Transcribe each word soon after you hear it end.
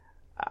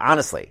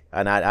honestly,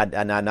 and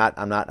I'm not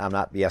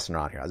BSing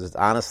around here.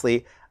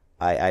 Honestly,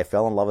 I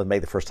fell in love with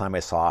Meg the first time I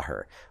saw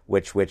her,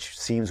 which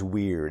seems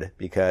weird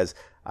because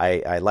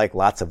I like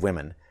lots of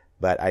women,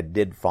 but I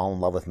did fall in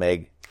love with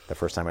Meg the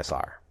first time I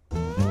saw her.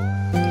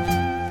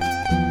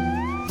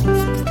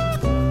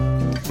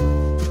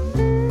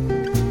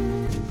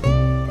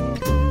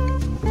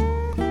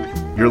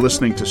 You're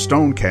listening to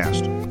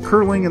Stonecast,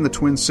 Curling in the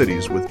Twin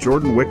Cities with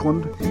Jordan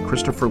Wickland and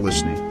Christopher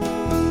Lisney.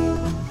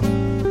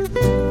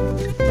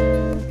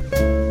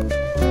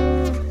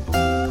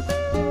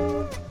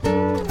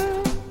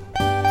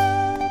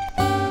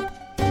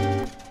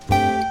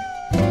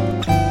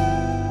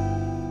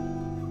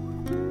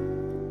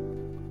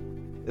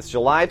 It's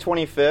July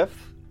 25th.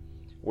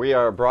 We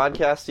are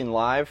broadcasting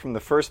live from the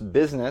first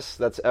business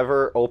that's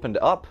ever opened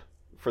up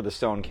for the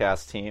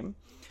Stonecast team.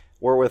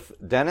 We're with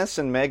Dennis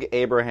and Meg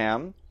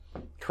Abraham,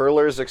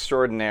 curlers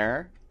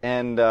extraordinaire,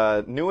 and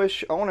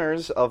newish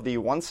owners of the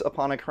Once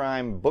Upon a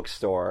Crime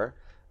bookstore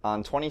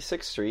on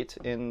 26th Street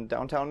in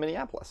downtown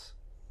Minneapolis.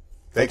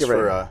 Thanks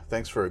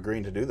for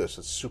agreeing to do this.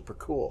 It's super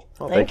cool.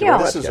 Oh, thank you very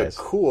much, This is guys. a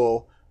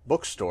cool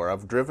bookstore.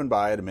 I've driven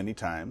by it many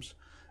times,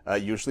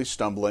 usually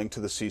stumbling to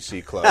the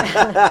CC Club.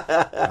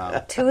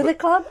 To the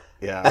club?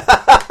 Yeah,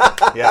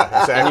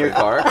 exactly. In your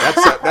car?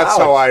 That's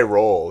how I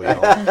roll. You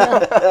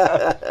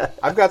know,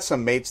 I've got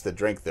some mates that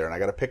drink there, and I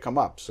got to pick them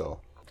up. So,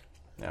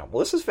 Yeah, well,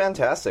 this is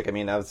fantastic. I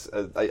mean,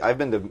 I've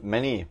been to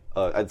many,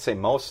 I'd say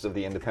most of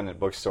the independent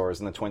bookstores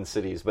in the Twin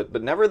Cities,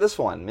 but never this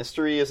one.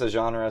 Mystery is a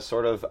genre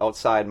sort of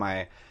outside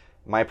my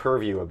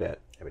purview a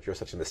bit. Yeah, but you're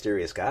such a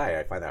mysterious guy.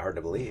 I find that hard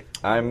to believe.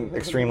 I'm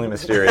extremely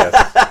mysterious.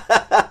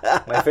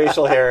 My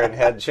facial hair and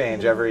head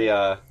change every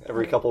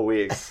couple of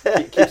weeks.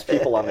 Keeps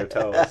people on their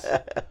toes.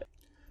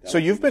 so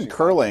you've been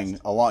curling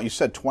you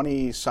said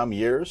 20 some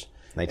years,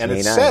 and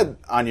it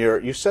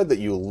 1989. you said that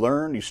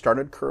you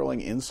started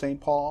curling in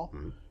St. Paul,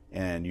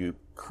 and you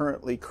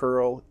currently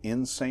curl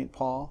in St.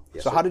 Paul.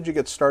 Yes, so sir. how did you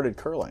get started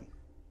curling?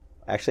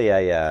 Actually,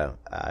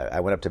 I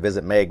went up to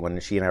visit Meg when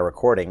she and I were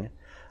courting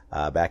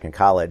back in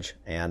college,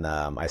 and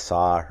I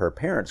saw her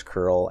parents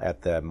curl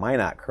at the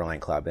Minot Curling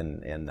Club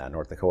in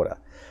North Dakota.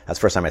 That's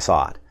the first time I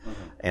saw it.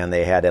 Mm-hmm. And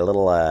they had a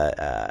little,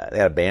 they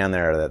had a band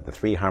there, the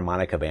Three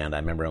Harmonica Band. I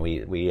remember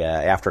we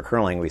after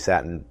curling, we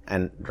sat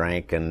and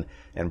drank and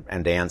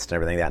danced and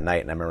everything that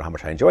night, and I remember how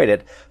much I enjoyed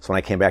it. So when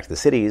I came back to the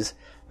cities,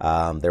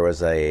 there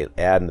was a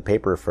ad in the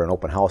paper for an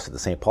open house at the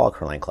St. Paul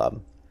Curling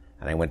Club.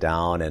 And I went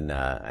down and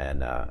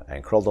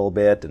curled a little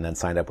bit and then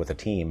signed up with a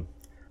team.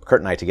 Kurt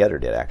and I together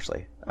did,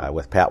 actually,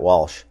 with Pat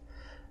Walsh.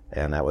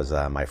 And that was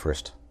my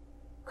first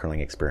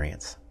curling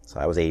experience. So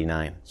I was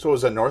 89. So it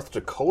was a North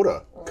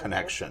Dakota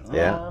connection.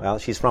 Yeah, well,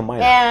 she's from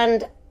Minot.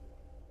 And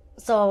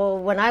so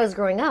when I was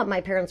growing up,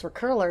 my parents were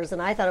curlers,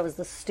 and I thought it was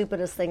the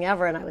stupidest thing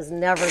ever, and I was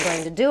never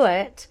going to do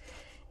it.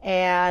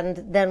 And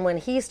then when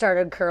he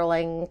started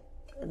curling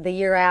the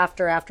year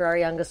after our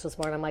youngest was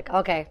born, I'm like,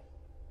 okay,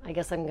 I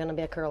guess I'm going to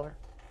be a curler.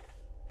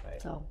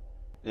 Right. So.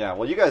 Yeah,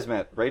 well, you guys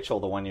met Rachel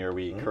the one year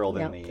we curled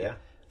in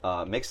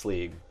the mixed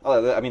league.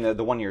 Oh, I mean,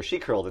 the 1 year she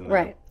curled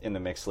in the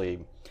mixed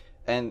league.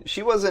 And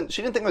she didn't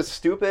think it was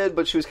stupid,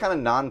 but she was kind of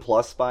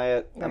nonplussed by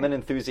it. Right. I'm an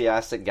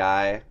enthusiastic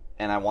guy,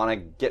 and I want to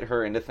get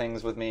her into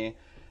things with me.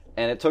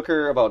 And it took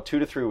her about 2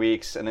 to 3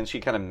 weeks, and then she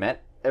kind of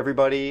met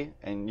everybody,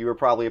 and you were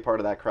probably a part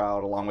of that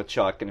crowd, along with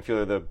Chuck and a few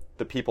of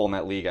the people in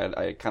that league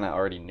I kind of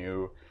already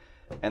knew.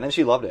 And then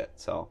she loved it,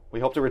 so we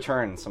hope to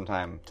return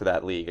sometime to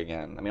that league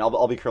again. I mean,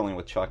 I'll be curling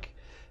with Chuck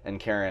and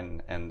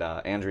Karen and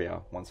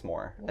Andrea once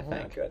more, I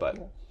think. Good. But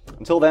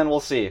until then, we'll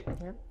see.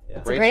 Yeah.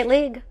 It's a great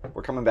league.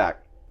 We're coming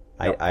back.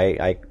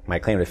 My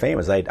claim to fame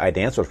is I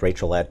danced with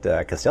Rachel at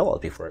Costello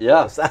before.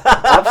 Yeah,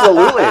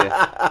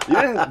 absolutely.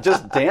 You didn't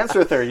just dance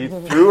with her. You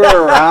threw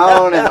her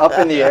around and up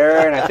in the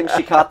air, and I think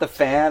she caught the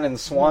fan and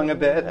swung a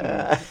bit.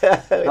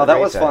 No, that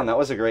was fun. That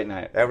was a great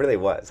night. That really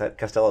was.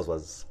 Costello's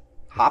was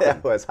hopping.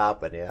 It was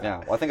hopping, yeah. Yeah,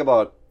 well, I think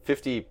about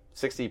 50,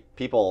 60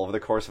 people over the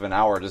course of an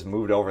hour just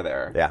moved over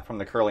there from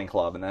the curling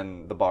club, and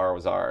then the bar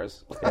was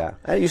ours. Yeah,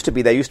 that used to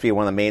be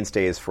one of the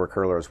mainstays for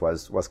curlers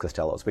was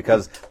Costello's,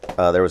 because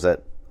there was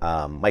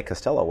Mike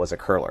Costello was a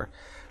curler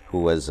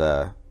who was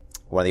one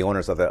of the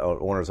owners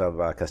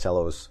of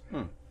Costello's.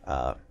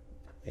 I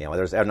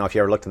don't know if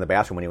you ever looked in the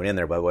bathroom when you went in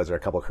there, but was there a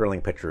couple of curling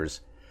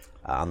pictures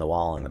on the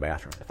wall in the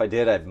bathroom? If I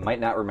did, I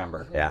might not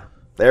remember. Yeah,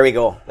 there we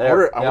go. I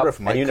wonder if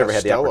Mike never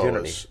had the Costello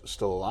opportunity. is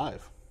still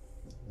alive.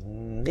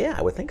 Yeah,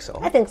 I would think so.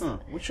 I think so.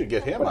 We should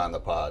get him on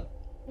the pod.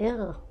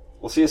 Yeah.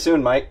 We'll see you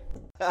soon, Mike.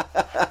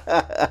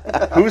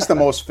 Who's the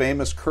most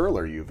famous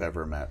curler you've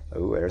ever met?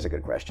 Ooh, there's a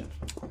good question.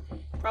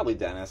 Probably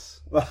Dennis.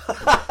 Just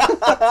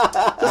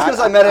because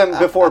I met him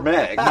before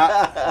Meg.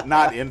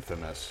 Not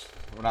infamous.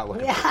 We're not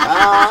looking for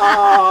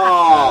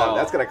Oh,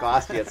 that's going to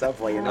cost you at some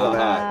point. You know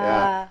that.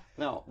 Yeah.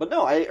 No, but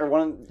no.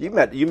 You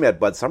met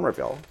Bud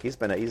Somerville. He's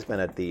been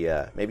at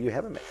the. Maybe you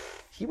haven't met.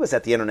 He was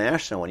at the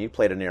International when you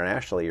played an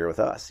international year with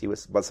us.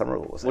 Bud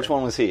Somerville was there. Which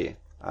one was he?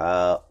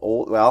 And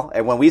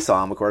when we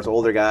saw him, of course,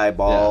 older guy,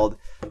 bald,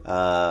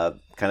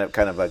 kind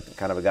of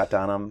a gut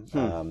on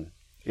him.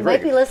 You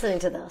might be listening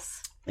to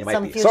this. You might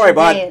some be. future Sorry,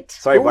 Bud. date.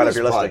 Sorry, Who Bud, is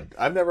if you're listening. Bud?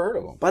 I've never heard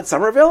of him. Bud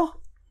Somerville?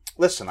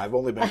 Listen, I've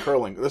only been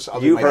curling.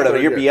 You've heard of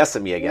it. You're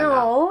BSing me again now.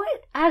 No,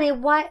 honey,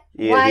 why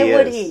He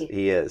would is. he?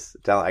 He is.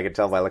 I can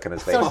tell by looking at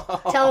his face.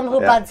 So tell him who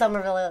Bud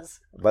Somerville is.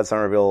 Bud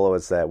Somerville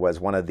was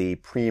one of the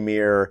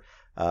premier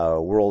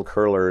world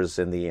curlers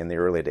in the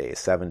early days,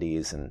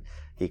 70s, and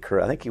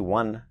I think he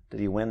won. Did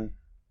he win?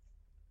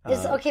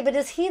 But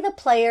is he the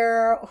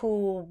player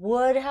who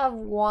would have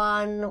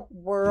won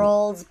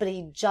Worlds, but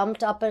he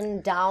jumped up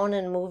and down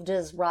and moved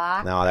his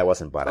rock? No, that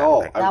wasn't Bud.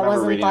 Oh, I I remember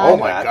wasn't reading Bud? all Oh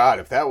my that. God!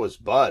 If that was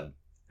Bud,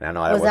 no,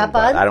 that Was wasn't that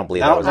Bud? I don't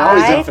believe that Now, was now Bud.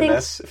 he's I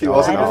infamous. think- If he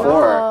wasn't I don't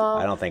before, know.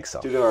 I don't think so.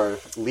 due to our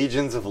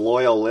legions of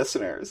loyal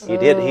listeners. He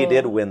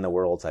did win the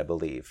Worlds, I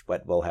believe,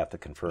 but we'll have to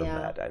confirm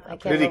that. I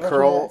can't did he remember who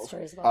curl that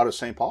story's about. out of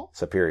St. Paul?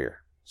 Superior.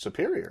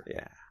 Superior.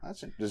 Yeah.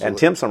 That's it. And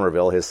Tim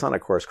Somerville, his son,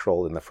 of course,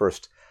 curled in the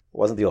first.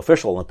 Wasn't the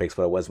official Olympics,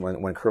 but it was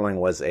when curling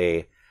was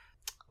a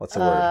what's the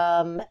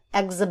word?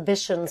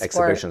 Exhibition sport.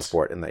 Exhibition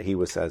sport, and that he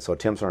was so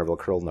Tim Somerville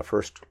curled in the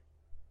first,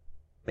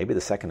 maybe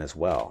the second as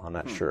well. I'm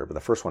not sure, but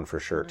the first one for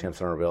sure. Tim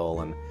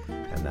Somerville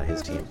and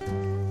his team.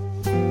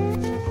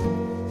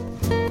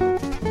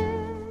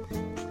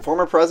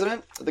 Former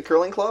president of the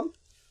curling club?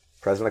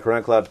 President of the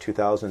Curling Club,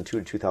 2002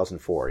 to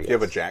 2004. Yes. Do you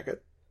have a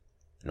jacket?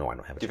 No, I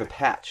don't have a Do you have jacket.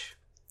 a patch?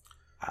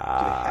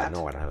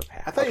 No, I don't have a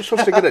patch. I thought you were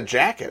supposed to get a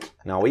jacket.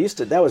 No, we used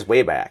to. That was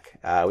way back.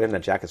 We haven't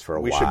had jackets for a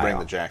We while. should bring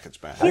the jackets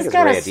back. I think He's it's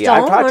got great a idea.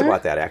 I've talked stone.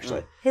 about that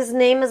actually. His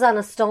name is on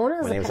a stone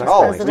as My a name's past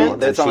on a president.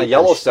 stone. It's on a sheet-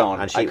 Yellowstone.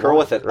 on I sheet curl one.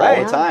 with it Right.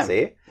 all the time.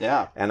 See?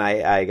 Yeah. And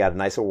I got a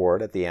nice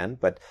award at the end.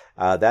 But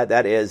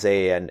that is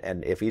and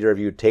if either of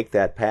you take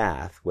that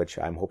path, which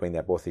I'm hoping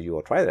that both of you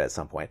will try that at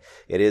some point,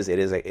 it is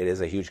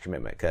a huge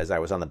commitment because I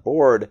was on the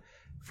board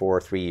for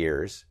 3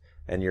 years,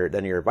 and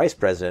then you're vice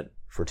president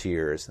for 2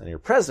 years, and you're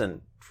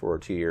president for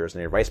 2 years,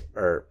 and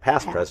you're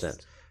past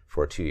president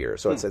for 2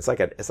 years. So it's like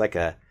a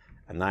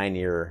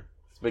 9-year.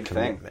 It's a big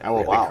commitment. thing. I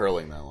won't Wow. be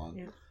curling that long.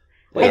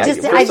 Well, I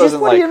just-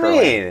 what do you curling.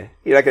 mean?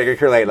 You're not going to be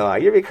curling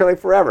long. You'll be curling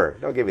forever.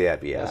 Don't give me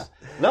that BS.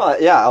 No,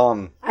 yeah.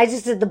 I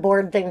just did the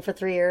board thing for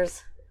 3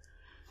 years.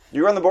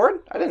 You were on the board?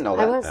 I didn't know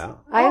that. I was. Yeah.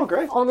 I've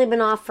great. only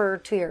been off for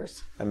 2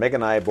 years. And Meg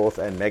and I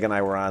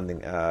were on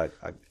the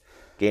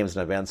games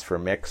and events for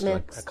Mixed.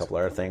 And a couple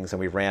other things.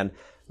 And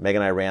Meg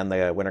and I ran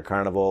the Winter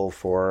Carnival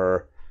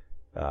for,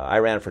 I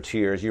ran it for 2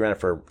 years. You ran it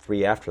for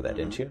 3 after that,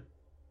 didn't you?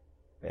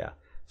 Yeah.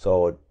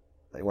 So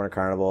the Winter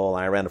Carnival,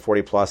 and I ran the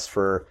 40 plus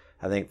for,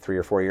 I think, 3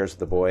 or 4 years with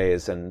the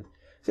boys. And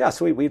yeah,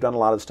 so we've done a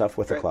lot of stuff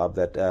with the club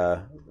that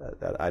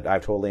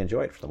I've totally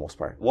enjoyed for the most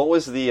part. What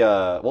was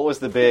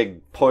the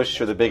big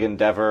push or the big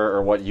endeavor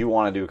or what you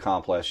wanted to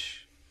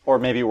accomplish or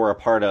maybe were a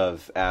part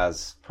of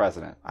as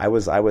president? I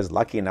was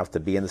lucky enough to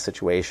be in the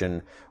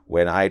situation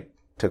when I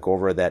took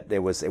over that it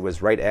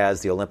was right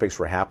as the Olympics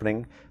were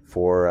happening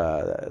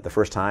for the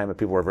first time, and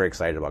people were very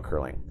excited about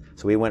curling.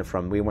 So we went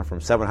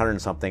from 700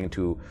 and something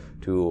to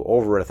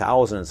over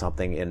 1,000 and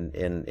something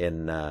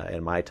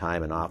in my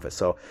time in office.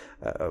 So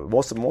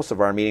most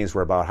of our meetings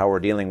were about how we're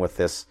dealing with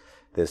this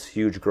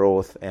huge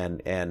growth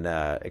and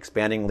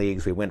expanding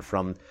leagues. We went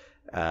from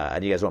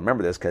and you guys won't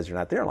remember this because you're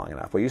not there long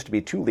enough. Well, it used to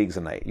be 2 leagues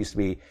a night. It used to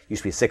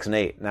be 6 and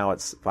 8. Now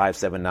it's 5,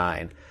 7,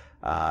 9.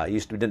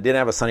 Didn't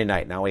have a Sunday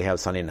night. Now we have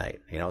Sunday night.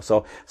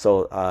 So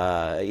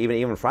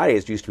even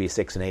Fridays used to be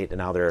 6 and 8, and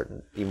now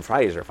even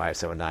Fridays are 5,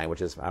 7, 9,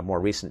 which is a more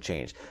recent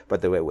change.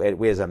 But it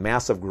was a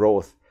massive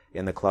growth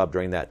in the club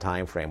during that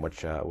time frame,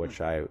 which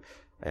I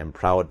am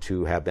proud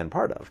to have been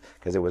part of,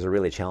 because it was a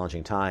really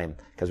challenging time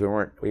because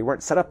we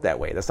weren't set up that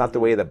way. That's not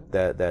the way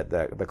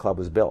the club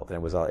was built, and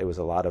it was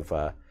a lot of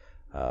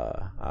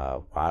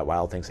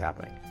wild things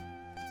happening.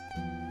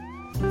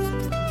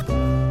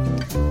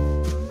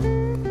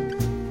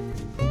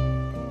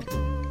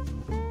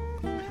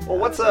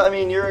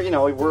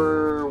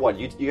 Well,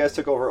 you guys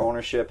took over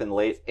ownership in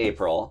late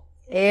April.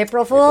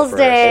 April Fool's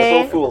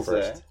Day. April Fool's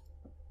Day.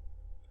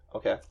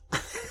 Okay.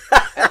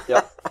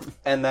 Yep.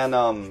 And then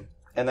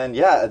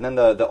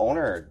the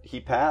owner, he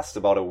passed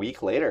about a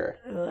week later.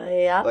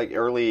 Yeah. Like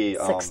early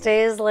 6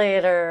 days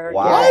later.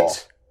 Wow.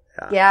 What?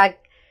 Yeah.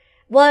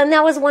 Well, and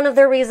that was one of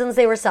their reasons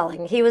they were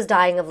selling. He was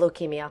dying of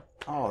leukemia.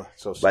 Oh,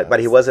 that's so sad. But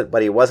he wasn't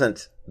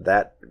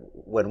that.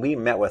 When we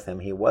met with him,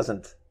 he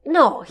wasn't.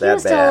 No, he That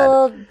was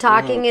still bad.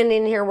 talking and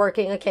in here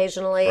working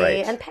occasionally.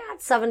 Right. And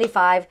Pat's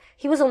 75.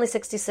 He was only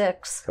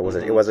 66. It was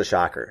a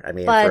shocker. I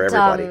mean, But for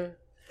everybody.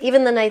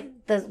 even the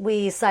night that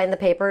we signed the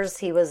papers,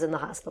 he was in the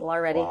hospital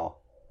already. Wow.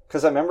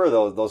 Because I remember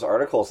those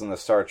articles in the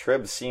Star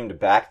Trib seemed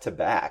back to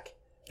back.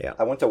 Yeah.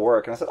 I went to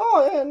work and I said,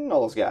 "Oh, yeah, I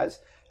know those guys."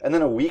 And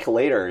then a week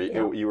later,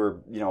 you were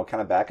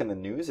kind of back in the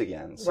news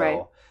again.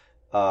 So,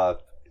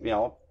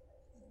 Right.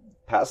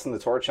 passing the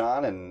torch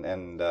on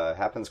and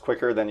happens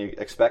quicker than you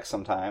expect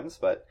sometimes.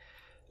 But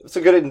it's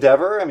a good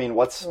endeavor. I mean,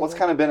 what's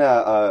kind of been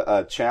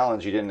a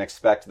challenge you didn't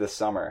expect this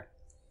summer?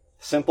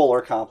 Simple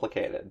or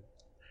complicated?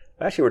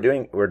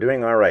 Actually, we're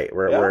doing all right.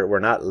 We're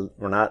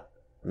not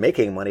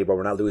making money, but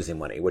we're not losing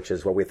money, which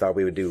is what we thought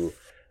we would do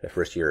the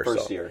first year or so.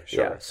 First year,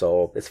 sure. Yeah,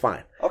 so it's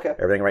fine. Okay.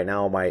 Everything right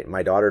now,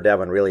 my daughter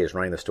Devin really is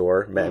running the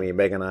store. I mean,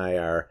 Meg and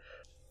I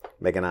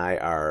Meg and I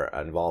are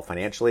involved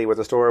financially with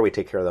the store. We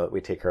take care of a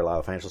lot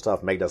of financial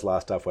stuff. Meg does a lot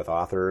of stuff with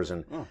authors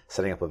and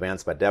setting up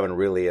events, but Devin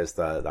really is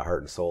the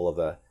heart and soul of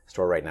the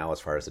store right now as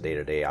far as the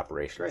day-to-day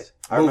operations.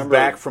 Right. I moved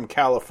back from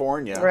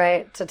California.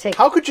 Right. To take.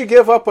 How could you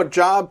give up a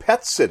job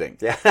pet sitting?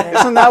 Yeah.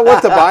 Isn't that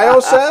what the bio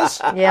says?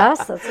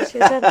 Yes, that's what she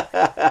said.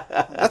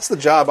 That's the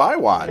job I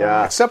want.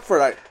 Yeah. Except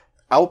for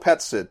I'll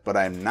pet sit, but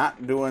I'm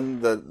not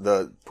doing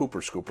the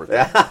pooper scooper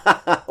thing.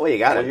 Well, you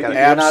got it. You're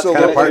not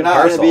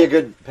going to be a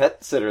good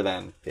pet sitter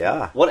then.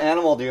 Yeah. What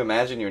animal do you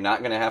imagine you're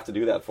not going to have to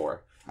do that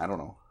for? I don't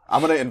know.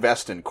 I'm going to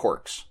invest in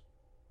corks.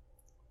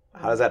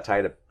 How does that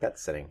tie to pet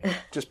sitting?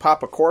 Just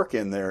pop a cork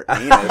in their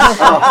anus,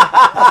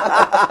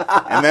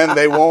 and then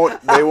they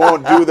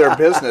won't do their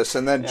business.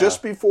 And then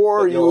just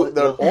before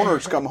the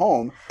owners come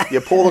home,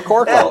 you pull the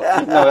cork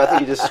out. No, I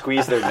think you just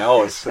squeeze their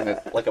nose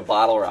like a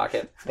bottle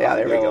rocket. Yeah,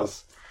 there we go.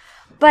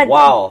 But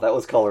wow, that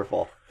was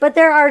colorful. But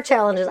there are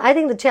challenges. I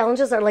think the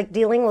challenges are like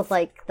dealing with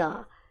like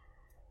the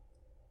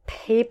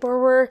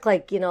paperwork,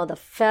 like, the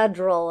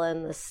federal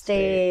and the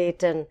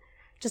state and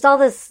just all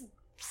this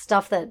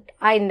stuff that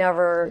I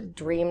never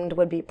dreamed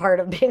would be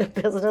part of being a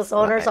business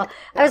owner. Right. So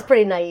I was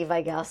pretty naive,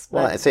 I guess.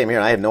 Well, same here.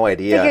 I had no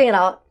idea. Figuring it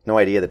out. No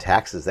idea the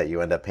taxes that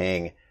you end up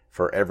paying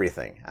for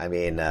everything. I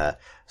mean,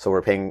 so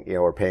we're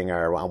paying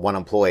our one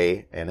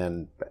employee, and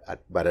then,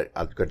 but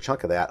a good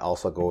chunk of that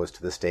also goes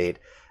to the state.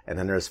 And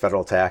then there's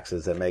federal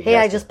taxes that make. Hey,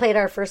 I just paid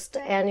our first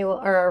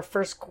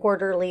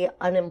quarterly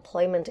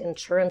unemployment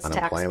insurance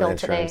tax bill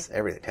today.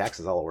 Everything,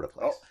 taxes all over the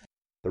place. Oh.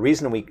 The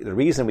reason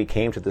we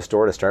came to the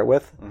store to start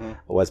with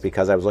was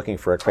because I was looking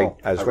for a Craig.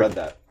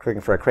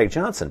 Looking for a Craig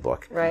Johnson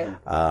book. Right.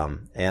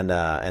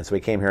 And so we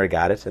came here and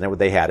got it, and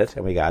they had it,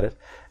 and we got it,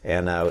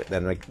 and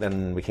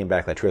then we came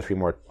back like 2 or 3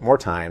 more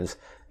times,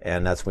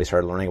 and that's when we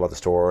started learning about the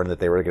store and that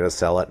they were going to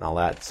sell it and all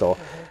that.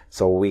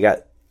 So we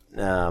got.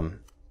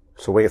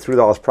 So we get through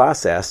all this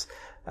process,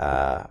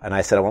 and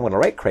I said, well, I'm going to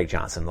write Craig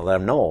Johnson to let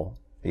him know,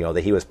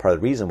 that he was part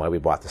of the reason why we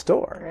bought the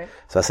store. Right.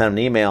 So I sent him an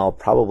email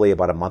probably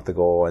about a month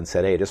ago and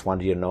said, hey, just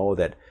wanted you to know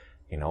that,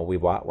 we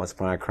bought Once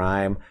Upon a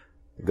Crime.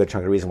 A good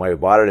chunk of the reason why we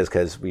bought it is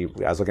because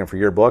I was looking for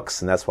your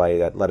books, and that's why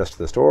that led us to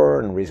the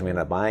store, and the reason we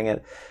ended up buying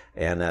it.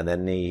 And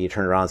then he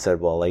turned around and said,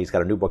 well, he's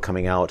got a new book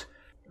coming out,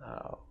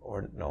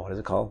 what is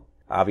it called?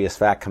 Obvious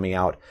Fact coming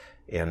out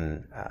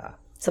in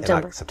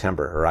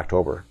September or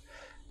October.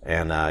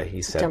 And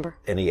he said, September.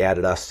 And he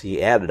added us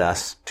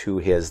to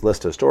his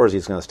list of stores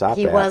he's going to stop at.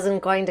 He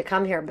wasn't going to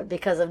come here, but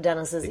because of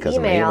Dennis's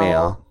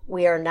email,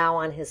 we are now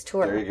on his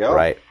tour. There you go.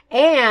 Right.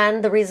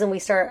 And the reason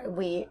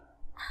we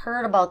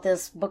heard about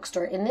this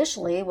bookstore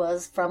initially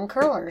was from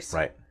Curlers.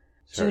 Right.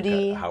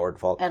 Judy Howard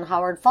Falk. And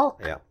Howard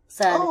Falk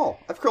said, oh,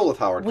 I've curled with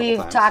Howard.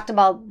 We've talked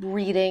about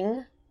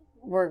reading.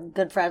 We're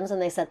good friends,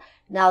 and they said,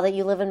 now that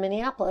you live in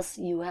Minneapolis,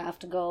 you have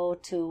to go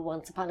to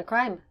Once Upon a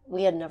Crime.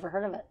 We had never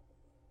heard of it.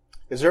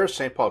 Is there a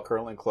St. Paul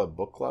Curling Club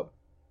book club?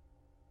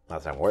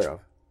 Not that I'm aware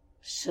of.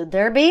 Should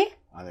there be?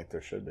 I think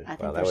there should be. I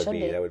think there should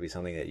be. That would be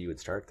something that you would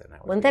start then.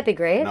 Wouldn't that be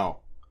great? No.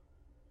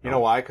 You know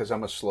why? Because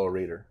I'm a slow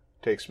reader.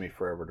 It takes me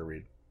forever to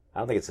read. I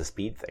don't think it's a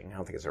speed thing. I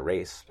don't think it's a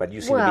race. But you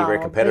seem to be very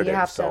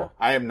competitive. So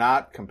I am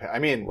not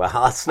well,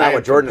 that's not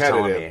what Jordan's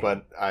telling me.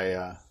 But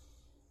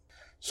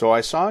so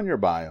I saw in your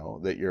bio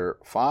that your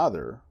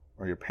father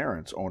or your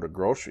parents owned a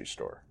grocery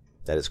store.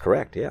 That is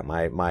correct. Yeah,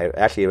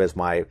 actually it was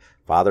my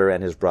father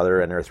and his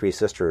brother and their 3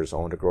 sisters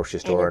owned a grocery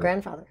store. And your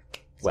grandfather.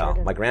 Well,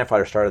 my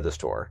grandfather started the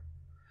store,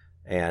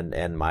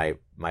 and my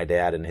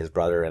dad and his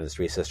brother and his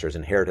 3 sisters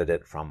inherited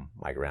it from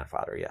my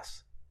grandfather.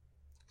 Yes.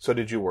 So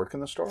did you work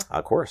in the store?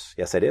 Of course,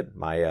 yes, I did.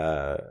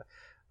 My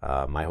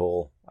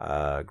whole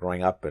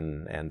growing up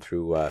and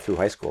through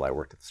high school, I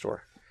worked at the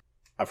store.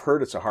 I've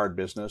heard it's a hard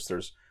business.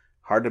 There's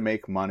hard to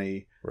make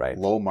money. Right.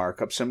 Low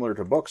markup, similar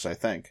to books, I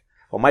think.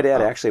 Well, my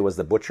dad actually was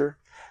the butcher.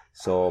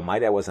 So my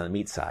dad was on the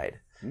meat side.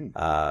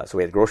 So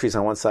we had groceries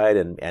on one side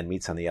and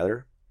meats on the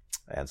other.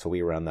 And so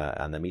we were on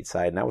the meat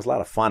side. And that was a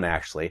lot of fun,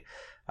 actually,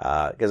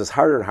 because it's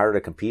harder and harder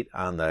to compete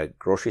on the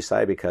grocery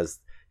side because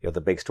the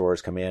big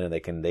stores come in and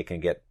they can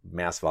get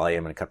mass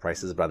volume and cut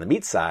prices. But on the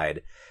meat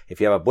side, if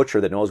you have a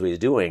butcher that knows what he's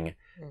doing,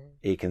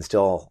 he can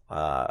still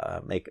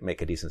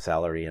make a decent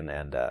salary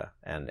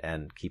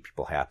and keep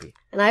people happy.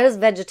 And I was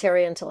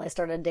vegetarian until I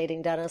started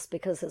dating Dennis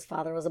because his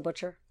father was a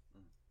butcher.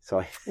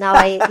 So now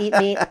I eat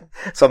meat.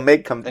 So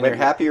Meg comes, and you're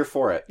happier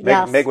for it.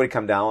 Meg would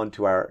come down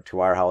to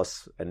our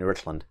house in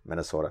Richland,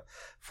 Minnesota,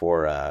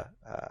 for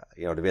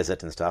to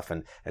visit and stuff,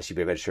 and she'd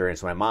be a vegetarian.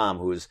 So my mom,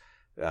 who's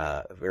she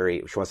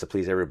wants to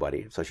please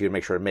everybody, so she would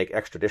make sure to make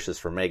extra dishes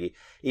for Maggie,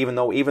 even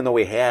though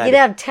we had. You'd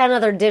have 10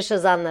 other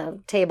dishes on the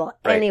table,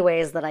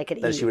 anyways, that I could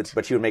eat. She would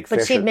make fish.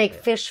 But she'd make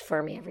fish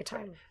for me every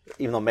time.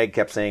 Even though Meg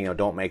kept saying,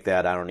 don't make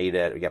that, I don't need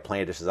it. We got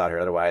plenty of dishes out here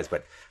otherwise.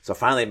 But so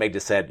finally, Meg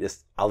just said,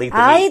 I'll eat the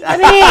meat.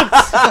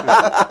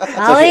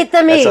 I'll eat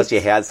the meat. So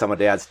she had some of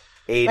Dad's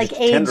aged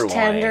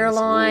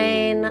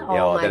tenderloin.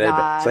 Oh my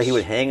gosh! So he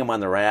would hang them on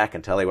the rack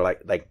until they were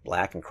like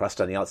black and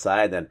crusted on the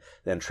outside,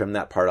 then trim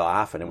that part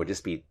off, and it would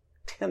just be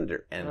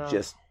tender and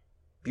just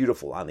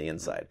beautiful on the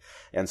inside.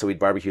 And so we'd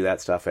barbecue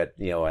that stuff at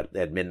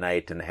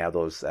midnight and have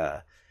those.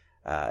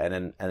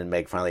 And then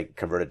Meg finally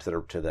converted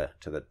to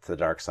the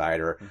dark side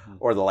or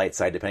the light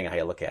side, depending on how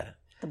you look at it.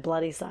 The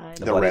bloody side.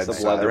 The red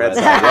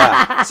side.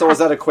 Yeah. So was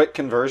that a quick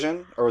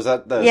conversion, or was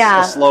that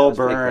the slow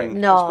burn?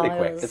 No, it was pretty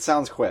quick. It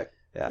sounds quick.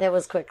 Yeah. It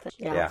was quick.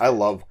 Yeah. I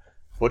love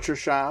butcher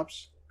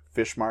shops,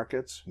 fish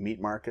markets, meat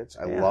markets.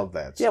 I love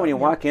that stuff. Yeah, when you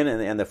walk in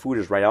and the food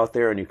is right out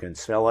there and you can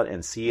smell it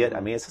and see it,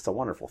 I mean, it's just a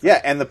wonderful thing. Yeah,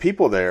 and the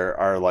people there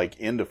are like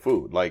into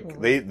food. Like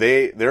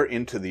they're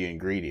into the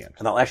ingredient.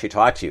 And they'll actually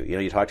talk to you.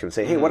 You talk to them and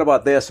say, hey, what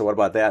about this or what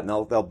about that? And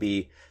they'll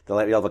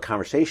have a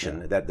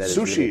conversation that is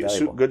really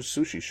valuable. Good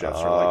sushi chefs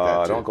are like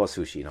that too. Don't go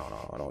sushi. No,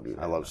 I don't do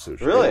that. I love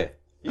sushi. Really?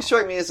 You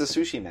strike me as a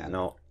sushi man.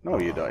 No,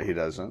 he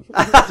doesn't. Do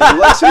you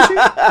like sushi?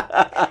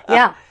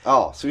 Yeah.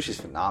 Oh, sushi's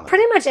phenomenal.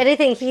 Pretty much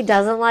anything he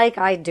doesn't like,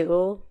 I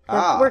do.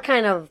 We're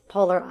kind of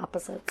polar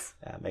opposites.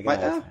 Yeah,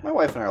 my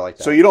wife and I are like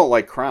that. So you don't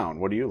like Crown.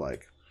 What do you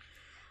like?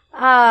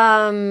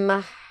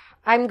 I'm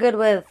good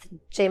with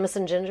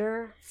Jameson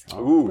ginger.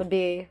 Ooh. Would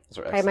be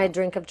are probably my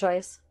drink of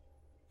choice.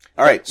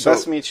 All right. So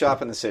best meat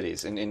shop in the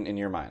cities, in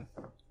your mind.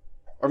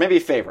 Or maybe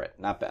favorite,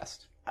 not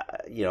best.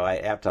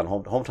 I apped on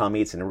Hometown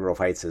Meats in River Grove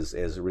Heights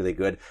is really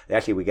good.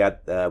 Actually, we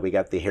got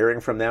the herring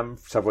from them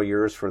several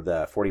years for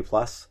the 40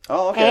 plus.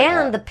 Oh, okay.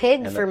 And the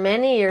pig for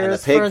many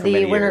years for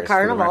the Winter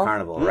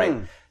Carnival. Right?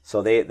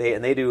 So they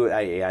do.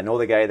 I know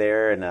the guy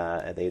there,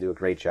 and they do a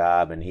great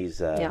job, and he's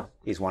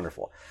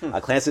wonderful.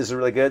 Clancy's is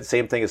really good.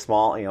 Same thing as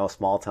small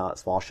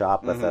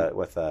shop with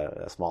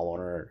a small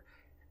owner.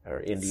 Or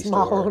indie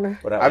small store. Owner.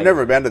 I've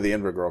never been to the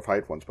Inver Grove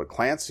Heights ones, but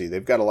Clancy,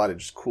 they've got a lot of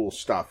just cool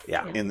stuff.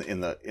 Yeah. In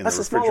the That's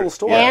a small little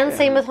store. And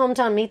same with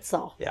Hometown Meats,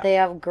 though. Yeah. They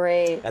have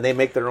great. And they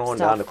make their own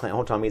stuff. down to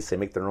Hometown Meats. They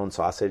make their own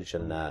sausage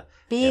and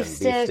beef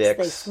sticks.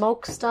 They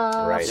smoke stuff.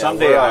 Right.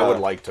 Someday I would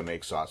like to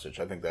make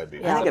sausage. I think that'd be.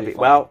 Yeah. I think it'd be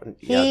fun.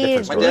 He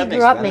different.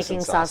 grew up making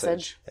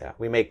sausage. Yeah,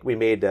 we made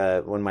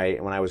when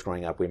I was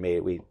growing up,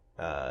 we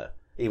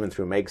even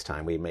through Meg's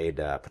time, we made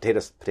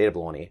potato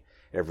bologna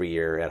every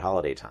year at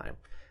holiday time.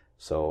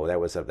 So that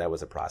was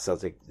a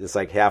process. It's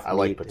like half. I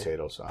like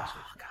potato sausage.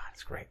 Oh God,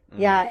 it's great.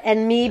 Yeah,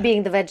 and me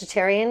being the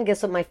vegetarian,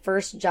 guess what my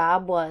first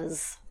job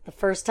was? The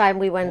first time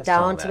we went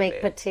down to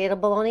make potato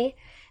bologna,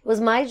 it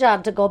was my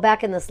job to go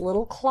back in this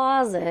little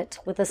closet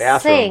with a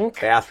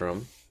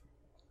bathroom.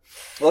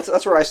 Well,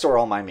 that's where I store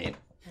all my meat.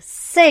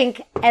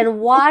 Sink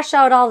and wash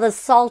out all the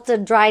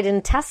salted, dried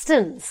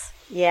intestines.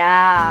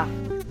 Yeah.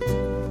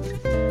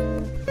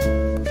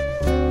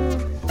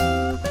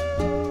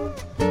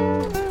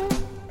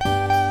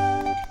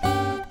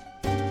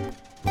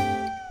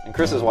 And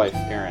Chris's wife,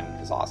 Erin,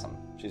 is awesome.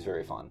 She's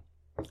very fun.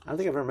 I don't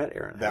think I've ever met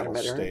Erin. That will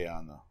stay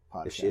on the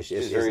podcast.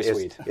 She's very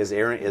sweet. Is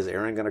Erin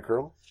going to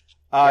curl?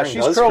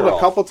 She's curled a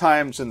couple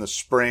times in the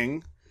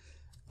spring.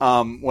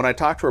 When I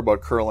talked to her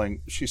about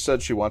curling, she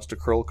said she wants to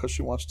curl because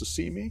she wants to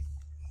see me.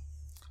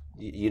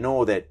 You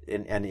know that,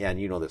 and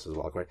you know this as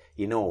well, correct?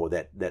 You know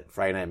that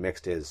Friday Night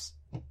Mixed is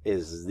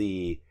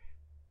the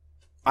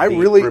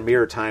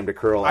premier time to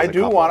curl. I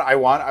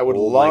would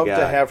love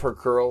to have her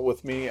curl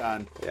with me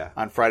on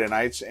Friday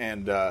nights,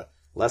 and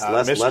less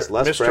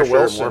pressure,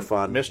 Wilson, more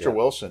fun. Mr.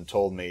 Wilson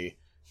told me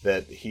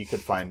that he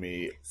could find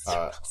me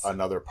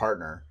another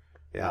partner,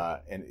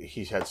 and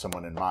he had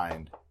someone in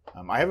mind.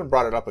 I haven't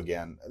brought it up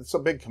again. It's a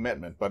big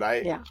commitment, but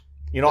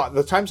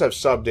the times I've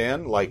subbed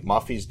in, like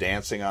Muffy's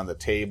dancing on the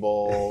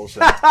tables.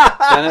 And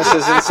Dennis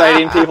is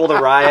inciting people to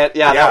riot.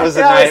 Yeah, that was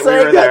the night we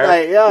were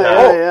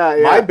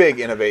there. My big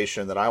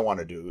innovation that I want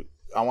to do,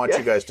 I want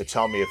you guys to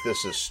tell me if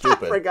this is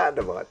stupid. I've forgotten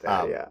about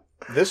that,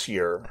 This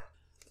year,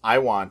 I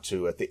want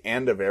to, at the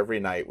end of every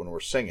night when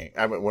we're singing,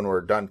 when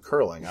we're done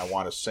curling, I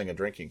want to sing a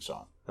drinking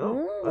song.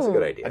 Oh, that's a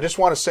good idea. I just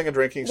want to sing a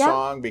drinking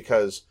song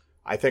because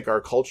I think our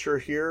culture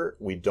here,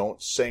 we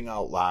don't sing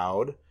out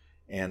loud.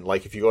 And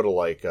like if you go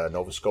to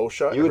Nova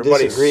Scotia, you would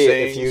disagree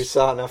if you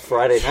saw enough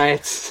Friday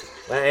nights.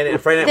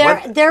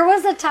 There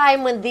was a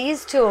time when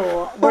these two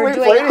were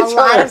doing a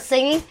lot of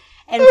singing,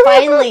 and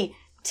finally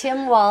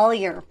Tim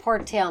Wallier, poor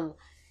Tim,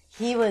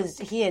 he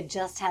had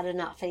just had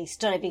enough, and he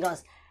stood up. He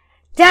goes,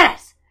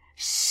 "Dennis,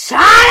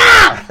 shut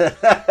up!"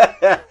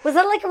 Was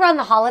that like around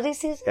the holiday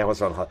season? Yeah, it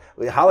was around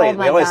the holiday. Oh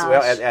my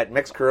gosh. At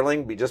mixed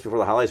curling, just before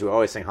the holidays, we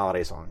always sing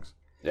holiday songs.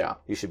 Yeah,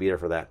 you should be there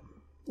for that.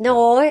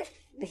 No.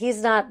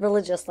 He's not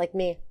religious like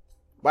me.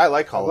 But I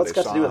like holiday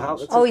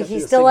songs. He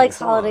still likes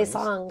holiday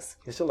songs.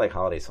 You still like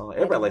holiday songs.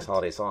 Everybody likes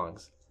holiday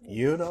songs.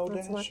 You know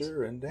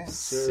Dasher and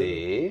Dancer.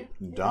 See?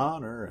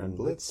 Donner and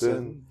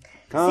Blitzen.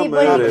 See,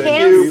 but you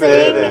can't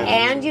sing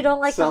and you don't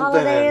like the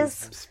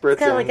holidays. It's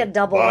kind of like a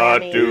double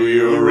whammy. But do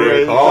you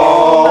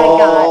recall?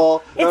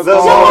 Oh my God. It's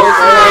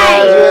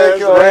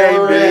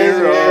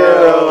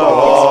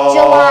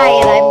July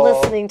and I'm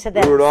listening to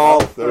this.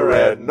 Rudolph the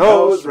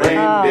red-nosed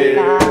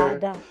reindeer. Oh,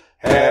 God.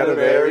 Had a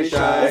very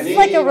shiny This is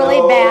like a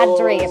really bad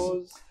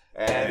dream.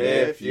 And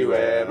if you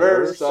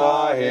ever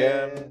saw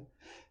him,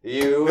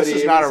 This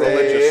is not a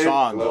religious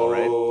song, though,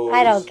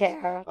 right? I don't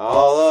care.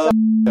 All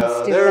the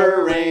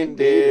other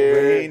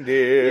reindeer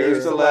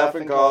used to laugh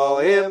and call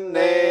him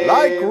names.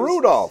 Like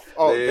Rudolph.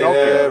 Oh, they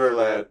never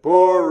let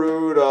poor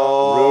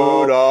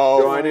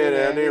Rudolph join in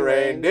any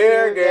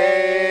reindeer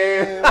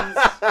games.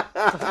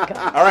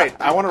 All right,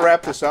 I want to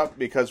wrap this up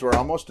because we're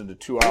almost into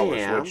 2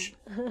 hours, which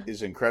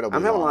is incredibly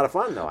I'm having long. a lot of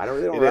fun, though. I don't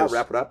really want to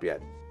wrap it up yet.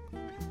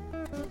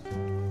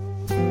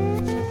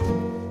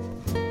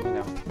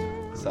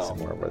 So some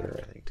more weather,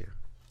 I think, too.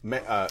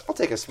 I'll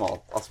take a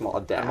small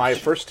dash. My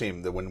first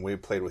team, when we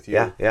played with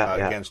you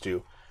against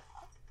you,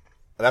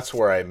 that's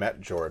where I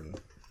met Jordan,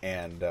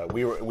 and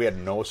we had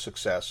no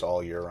success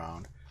all year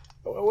round.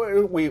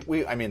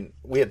 I mean,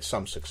 we had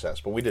some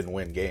success, but we didn't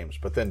win games.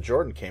 But then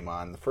Jordan came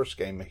on. The first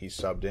game he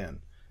subbed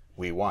in,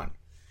 we won.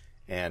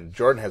 And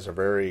Jordan has a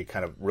very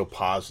kind of real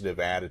positive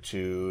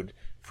attitude,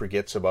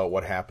 forgets about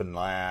what happened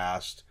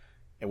last,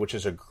 which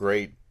is a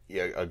great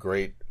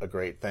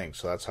thing.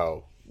 So that's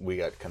how we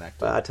got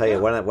connected. I'll tell you,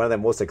 one of the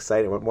most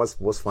exciting,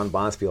 most fun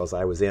Bonspiels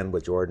I was in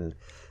with Jordan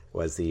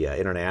was the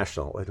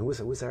International. Who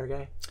was our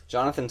guy?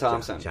 Jonathan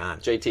Thompson. John.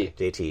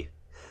 JT.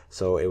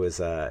 So it was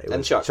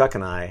and Chuck. Chuck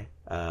and I,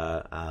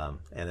 and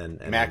then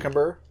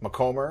Macomber.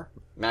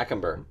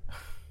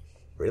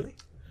 Really?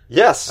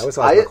 Yes, I always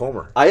thought it was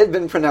Macomber. I had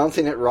been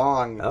pronouncing it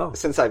wrong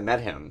since I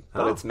met him,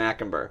 but it's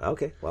Macomber.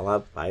 Okay,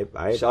 well, I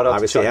shout out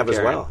obviously to Chuck have and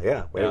as Karen. well.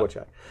 Yeah, way to go,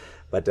 Chuck.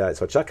 But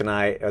so Chuck and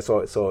I,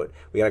 so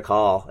we got a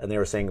call, and they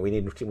were saying we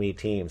need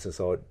teams, and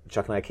so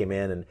Chuck and I came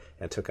in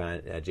and took on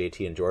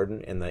JT and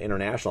Jordan in the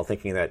International,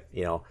 thinking that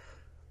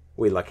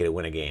we're lucky to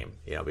win a game,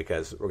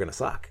 because we're going to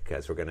suck,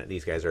 because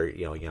these guys are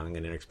young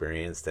and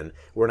inexperienced, and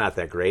we're not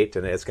that great,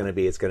 and it's going to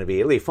be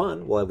it'll be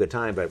fun, we'll have a good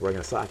time, but we're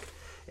going to suck.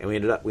 And we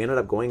ended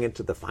up going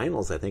into the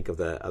finals, I think, of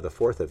the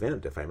fourth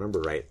event, if I remember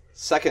right.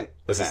 Second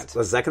event.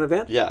 Was the second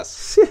event?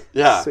 Yes.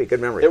 Yeah. Sweet,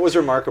 good memory. It was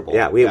remarkable.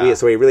 Yeah,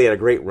 so we really had a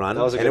great run.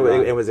 That was a good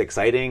run. It was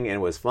exciting, and it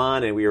was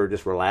fun, and we were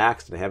just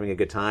relaxed and having a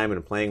good time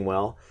and playing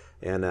well.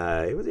 And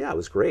it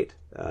was great.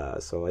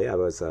 It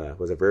was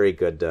a very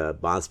good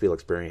Bonspiel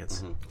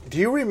experience. Mm-hmm. Do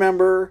you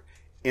remember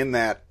in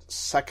that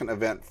second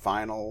event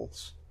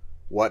finals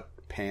what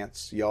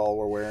pants y'all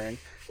were wearing?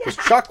 Because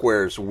Chuck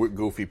wears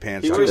goofy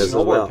pants. He wears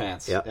snowboard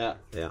pants. Yeah.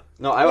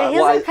 No, his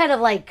are kind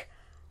of like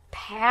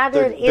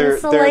padded,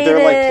 insulated.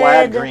 They're like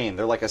plaid green.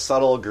 They're like a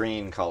subtle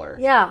green color.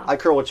 Yeah. I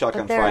curl with Chuck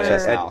on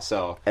Fridays now,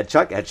 so. At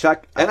Chuck,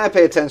 and I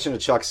pay attention to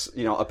Chuck's,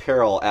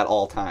 apparel at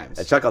all times.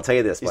 At Chuck, I'll tell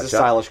you this. He's a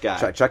stylish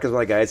guy. Chuck is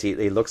one of the guys.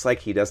 He looks like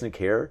he doesn't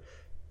care,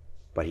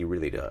 but he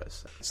really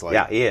does.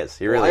 He is.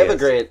 He really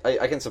is.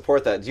 I can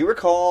support that. Do you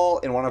recall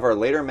in one of our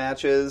later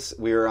matches,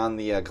 we were on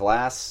the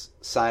glass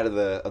side of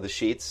the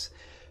sheets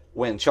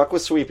when Chuck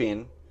was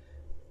sweeping,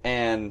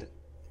 and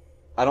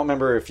I don't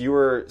remember if you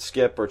were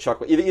Skip or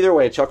Chuck. Either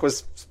way, Chuck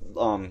was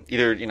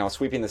either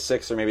sweeping the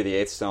 6th or maybe the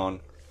 8th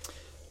stone,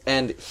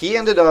 and he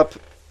ended up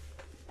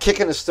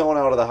kicking a stone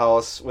out of the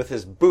house with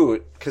his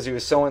boot because he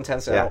was so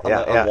intense on one.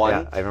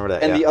 Yeah, I remember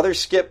that. And the other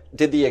Skip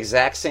did the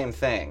exact same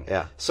thing.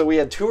 Yeah. So we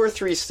had 2 or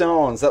 3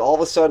 stones that all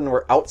of a sudden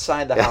were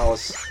outside the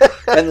house,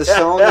 and the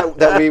stone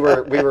that we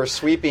were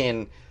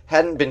sweeping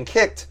hadn't been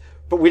kicked.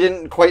 But we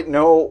didn't quite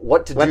know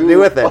what to do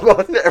with it.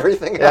 About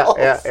everything else.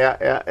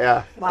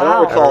 Yeah. Wow. I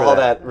don't recall how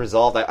that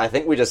resolved. I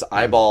think we just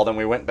eyeballed and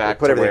we went back.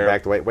 Put everything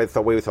back the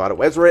way we thought it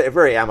was. It was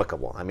very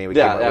amicable. I mean,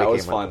 it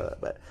was fun.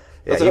 But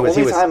that's the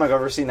only time I've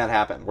ever seen that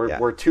happen.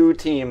 Where 2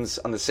 teams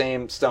on the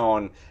same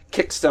stone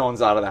kick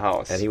stones out of the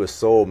house, and he was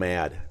so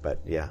mad.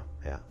 But yeah.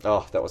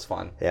 Oh, that was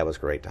fun. Yeah, it was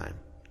a great time.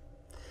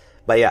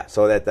 But yeah,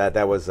 so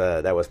that was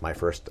my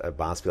first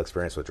Bonspiel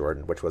experience with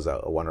Jordan, which was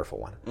a wonderful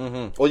one.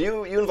 Mm-hmm. Well,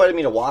 you invited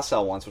me to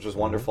Wausau once, which was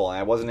wonderful, and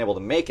I wasn't able to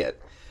make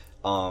it.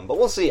 But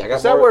we'll see.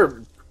 Is that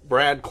where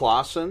Brad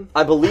Clausen?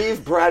 I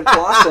believe Brad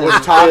Clausen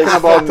was talking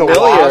about the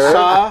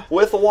Wausau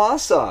with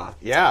Wausau.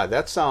 Yeah,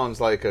 that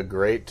sounds like a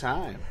great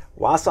time.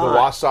 Wausau,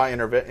 the Wausau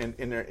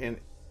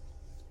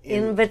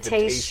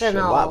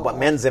Invitational.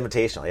 Men's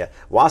Invitational. Yeah,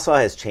 Wausau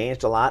has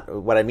changed a lot.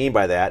 What I mean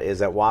by that is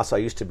that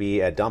Wausau used to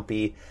be a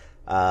dumpy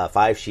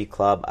 5-sheet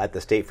club at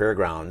the state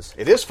fairgrounds.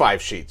 It is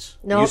 5 sheets.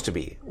 No, used to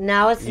be.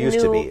 Now it's used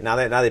new. to be. Now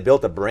they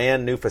built a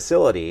brand new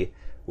facility,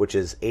 which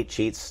is 8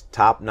 sheets,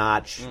 top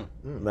notch,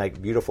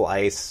 like beautiful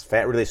ice,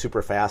 really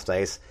super fast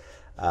ice,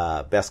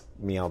 best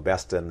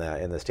in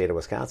the state of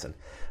Wisconsin.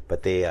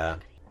 But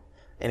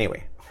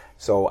anyway.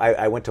 So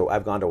I've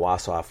gone to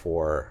Wausau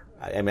for.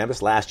 I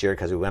missed last year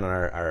because we went on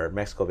our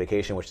Mexico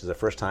vacation, which is the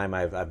first time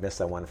I've missed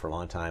that one for a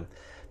long time.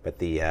 But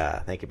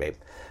thank you, babe.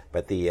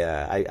 But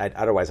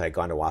otherwise I'd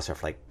gone to Wausau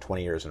for like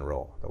 20 years in a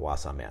row, the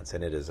Wausau Men's,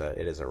 and it is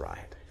a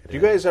ride. Do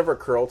you guys ever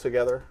curl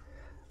together?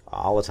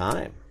 All the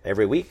time,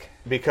 every week.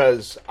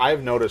 Because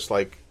I've noticed,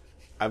 I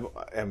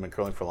haven't been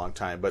curling for a long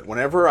time, but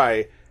whenever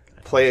I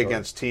play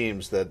against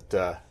teams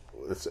that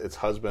it's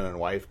husband and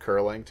wife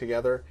curling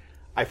together,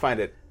 I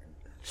find it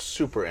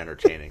super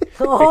entertaining.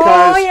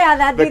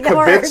 That'd be the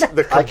word.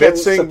 The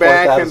kibitzing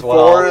back and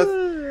forth.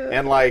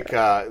 And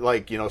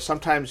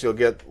sometimes you'll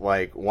get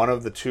one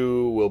of the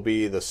two will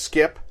be the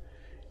Skip,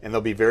 and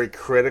they'll be very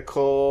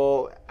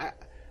critical.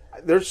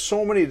 There's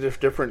so many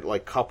different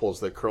like couples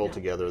that curl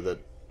together that.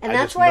 And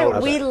that's why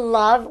we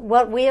love,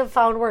 what we have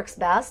found works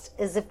best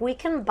is if we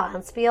can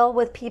bonspiel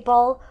with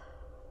people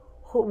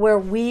where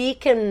we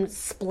can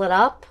split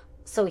up,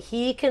 so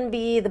he can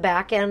be the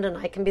back end and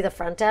I can be the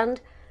front end.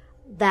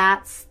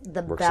 That's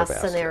the best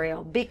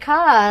scenario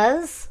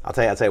because I'll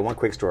tell you one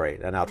quick story,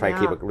 and I'll try to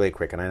keep it really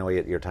quick. And I know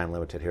you're time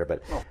limited here,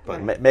 but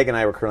Meg and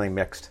I were curling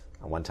mixed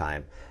one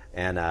time,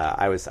 and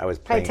I was playing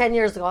probably 10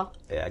 years ago.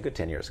 Yeah, a good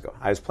 10 years ago.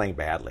 I was playing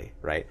badly,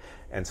 right?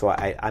 And so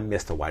I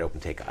missed a wide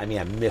open takeout. I mean,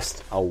 I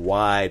missed a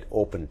wide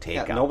open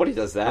takeout. Yeah, nobody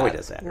does that. Nobody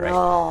does that, right?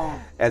 No.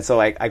 And so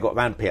I go.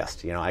 I'm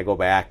pissed. I go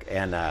back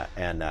and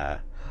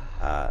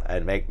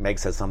Meg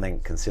says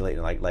something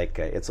conciliating, like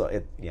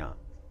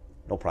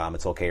no problem,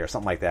 it's okay, or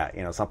something like that.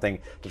 Something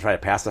to try to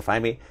pacify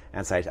me.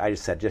 And so I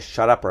just said, just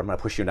shut up, or I'm going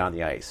to push you down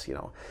the ice.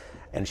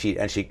 And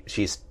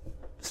she's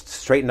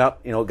straightened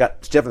up.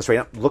 Got stiff and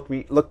straightened up.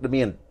 Looked at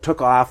me and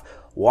took off.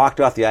 Walked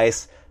off the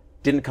ice.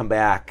 Didn't come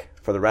back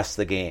for the rest of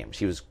the game.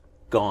 She was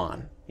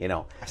gone.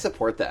 I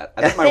support that.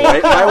 I think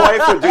my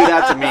wife would do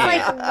that to me.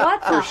 Like,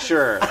 what for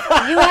sure.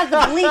 You have the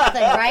bleep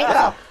thing, right?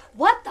 Yeah.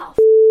 What the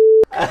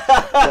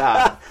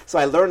yeah. So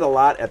I learned a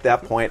lot at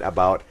that point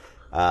about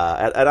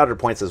at other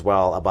points as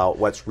well about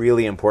what's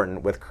really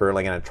important with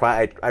curling, and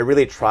I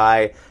really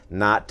try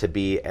not to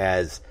be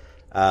as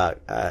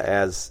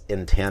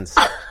intense.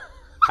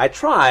 I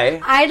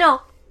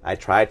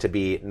try to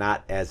be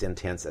not as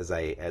intense as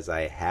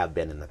I have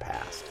been in the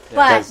past.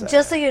 But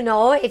just so you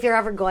know, if you're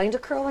ever going to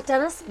curl with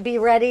Dennis, be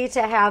ready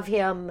to have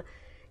him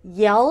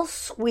yell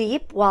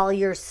sweep while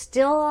you're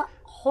still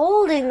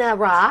holding the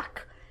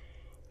rock,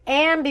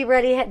 and be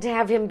ready to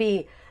have him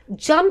be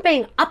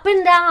jumping up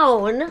and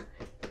down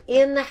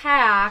in the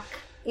hack,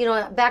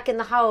 back in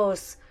the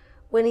house,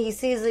 when he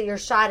sees that your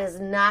shot is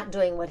not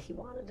doing what he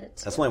wanted it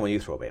to. That's only when you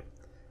throw, babe.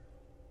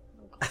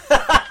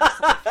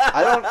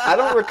 I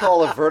don't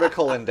recall a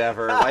vertical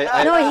endeavor.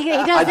 No, he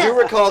does I this. do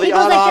recall he the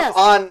goes on, like off,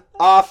 on,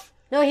 off.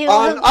 No, he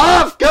on, doesn't.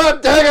 off.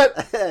 God dang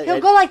it! He'll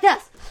go like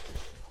this.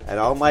 And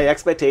all my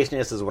expectation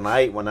is when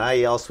I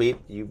yell sweep,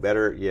 you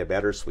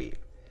better sweep.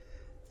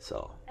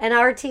 So. And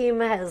our team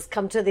has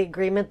come to the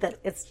agreement that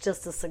it's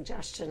just a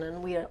suggestion,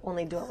 and we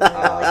only do it when we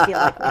really feel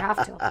like we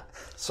have to.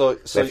 So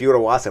if you were to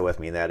watch it with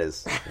me, that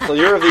is. So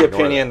you're of the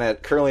opinion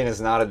that curling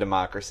is not a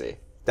democracy?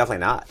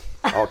 Definitely not.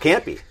 Oh, it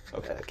can't be.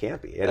 Okay, it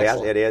can't be. It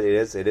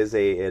is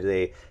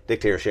a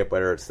dictatorship.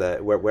 Whether it's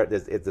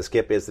the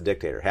skip is the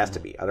dictator, it has to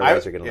be.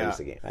 Otherwise, you're going to lose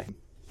the game.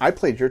 I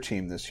played your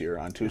team this year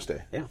on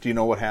Tuesday. Yeah. Do you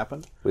know what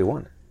happened? We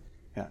won.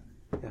 Yeah.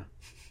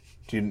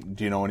 Do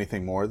you know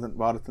anything more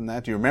about it than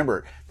that? Do you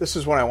remember? This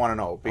is what I want to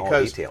know,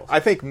 because I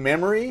think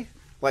memory,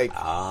 you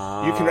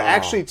can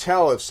actually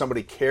tell if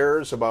somebody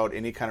cares about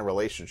any kind of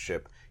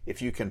relationship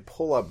if you can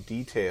pull up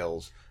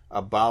details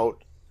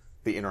about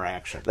the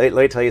interaction. Let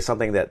me tell you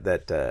something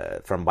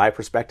that from my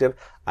perspective,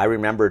 I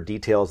remember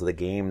details of the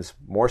games,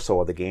 more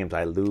so of the games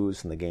I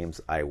lose than the games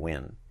I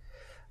win.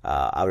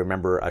 I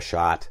remember a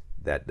shot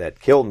that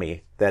killed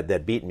me,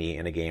 that beat me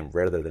in a game,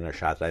 rather than a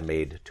shot that I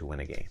made to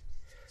win a game.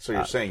 So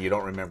you're saying you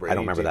don't remember any I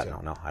don't remember detail.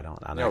 that. No, I don't.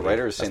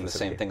 Writer is saying the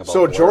same thing about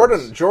So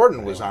words.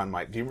 Jordan was on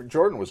my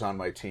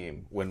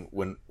team when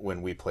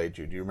we played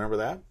you. Do you remember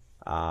that?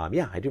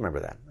 Yeah, I do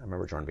remember that. I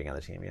remember Jordan being on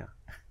the team, yeah.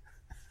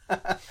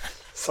 Okay,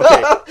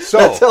 so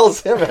that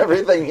tells him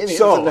everything he needs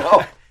to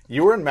know.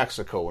 You were in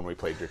Mexico when we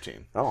played your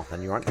team. Oh,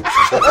 then you aren't.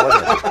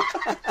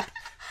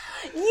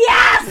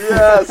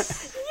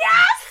 Yes!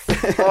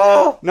 Yes!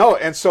 Oh no,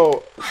 and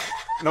so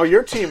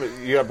your team.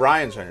 You have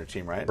Brian's on your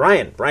team, right?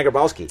 Brian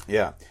Grabowski.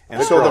 Yeah,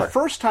 and so the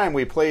first time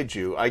we played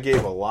you, I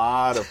gave a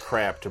lot of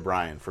crap to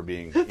Brian for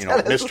being,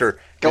 Mr.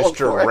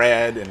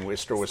 Red and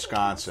Mr.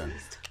 Wisconsin.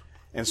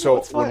 And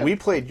so when we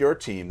played your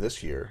team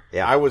this year,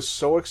 I was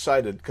so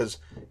excited because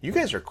you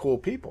guys are cool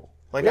people.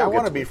 Like, I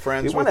want to be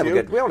friends with you.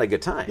 We want a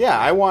good time. Yeah,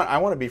 I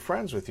want to be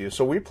friends with you.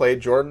 So we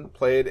played. Jordan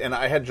played, and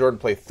I had Jordan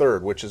play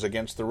third, which is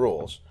against the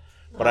rules.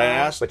 But I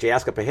asked. But you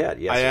ask up ahead.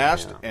 Yes. I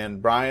asked,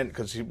 and Brian,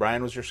 because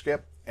Brian was your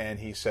skip, and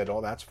he said, "Oh,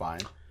 that's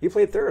fine." You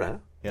played third, huh?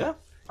 Yeah.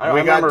 I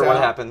remember what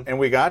happened. And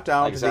we got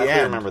down to the end.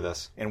 I remember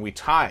this. And we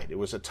tied. It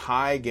was a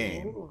tie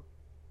game. Ooh.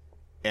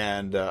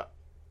 And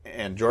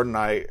Jordan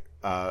and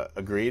I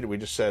agreed. We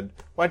just said,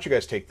 "Why don't you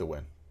guys take the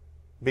win?"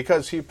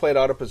 Because he played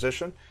out of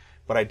position.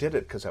 But I did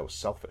it because I was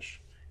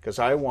selfish. Because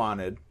I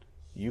wanted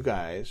you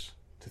guys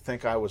to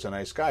think I was a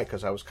nice guy,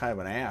 because I was kind of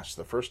an ass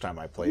the first time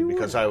I played,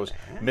 because I was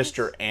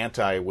Mr.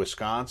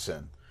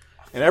 Anti-Wisconsin.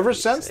 And ever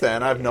since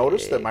then, I've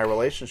noticed that my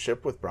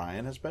relationship with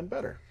Brian has been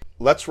better.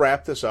 Let's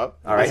wrap this up.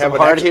 All right. I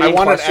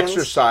want an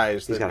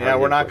exercise.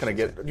 We're not going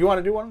to get... Do you want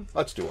to do one?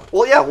 Let's do one.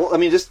 Well, yeah. Well, I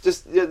mean, this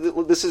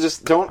is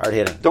just...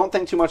 Don't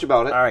think too much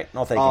about it. All right.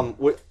 No, thank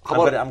you.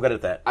 I'm good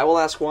at that. I will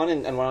ask one,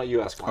 and why don't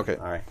you ask one? Okay.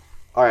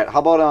 All right. How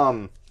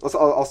about...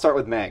 I'll start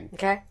with Meg.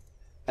 Okay.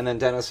 And then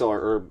Dennis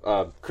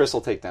or Chris will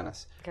take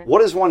Dennis. Okay.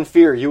 What is one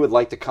fear you would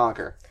like to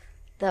conquer?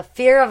 The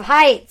fear of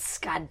heights.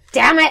 God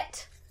damn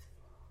it.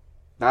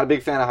 Not a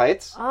big fan of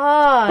heights?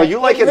 Oh, but you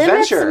like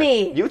adventure.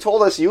 Me. You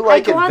told us you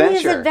like adventure. I go on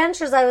these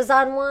adventures. I was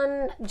on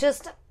one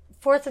just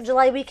 4th of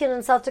July weekend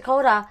in South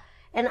Dakota,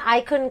 and I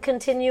couldn't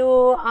continue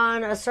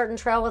on a certain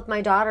trail with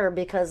my daughter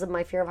because of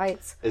my fear of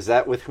heights. Is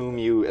that with whom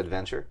you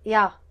adventure?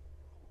 Yeah.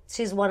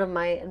 She's one of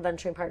my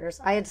adventuring partners.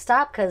 I had to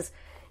stop because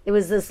it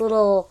was this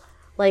little,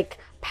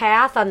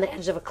 path on the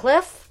edge of a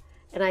cliff,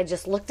 and I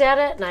just looked at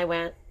it, and I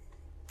went...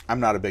 I'm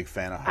not a big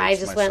fan of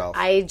heights myself.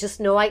 I just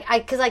know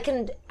because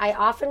I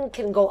often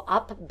can go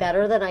up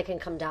better than I can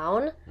come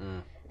down,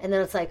 and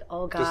then it's like,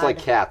 oh God, just like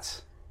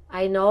cats.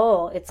 I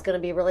know it's going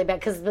to be really bad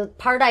because the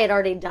part I had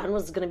already done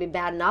was going to be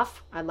bad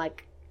enough. I'm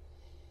like,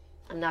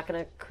 I'm not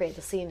going to create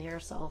the scene here,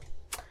 so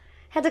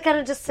had to kind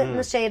of just sit in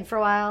the shade for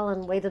a while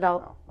and wait it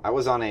out. I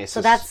was on a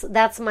so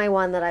that's my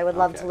one that I would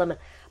love to limit,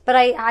 but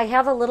I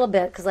have a little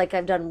bit because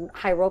I've done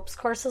high ropes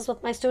courses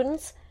with my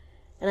students,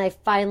 and I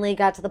finally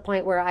got to the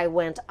point where I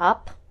went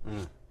up.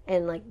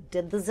 And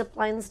did the zip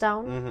lines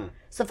down. Mm-hmm.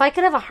 So if I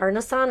could have a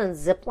harness on and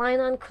zip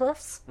line on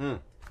cliffs,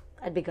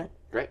 I'd be good.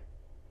 Great.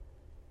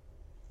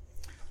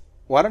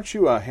 Why don't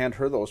you hand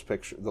her those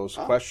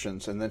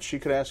questions, and then she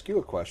could ask you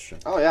a question.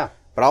 Oh yeah.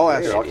 But I'll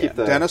ask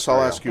Dennis.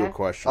 I'll ask you a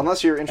question.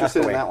 Unless you're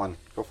interested in that one,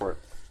 go for it.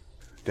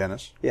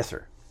 Dennis. Yes,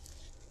 sir.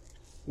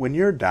 When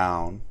you're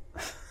down,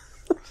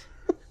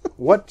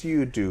 what do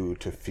you do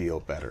to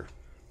feel better?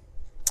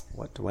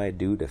 What do I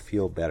do to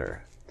feel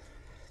better?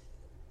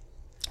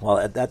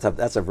 Well, that's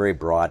a very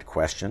broad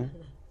question.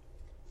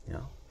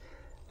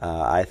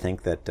 I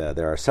think that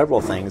there are several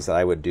things that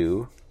I would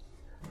do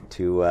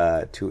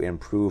to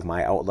improve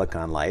my outlook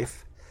on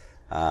life.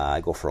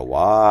 I go for a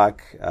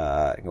walk,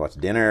 go out to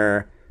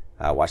dinner,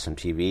 watch some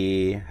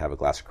TV, have a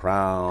glass of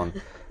Crown.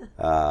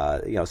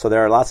 So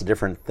there are lots of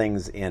different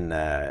things in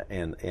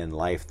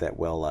life that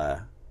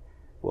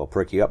will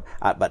perk you up.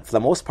 But for the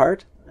most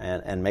part,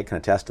 and Meg can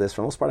attest to this,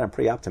 for the most part, I'm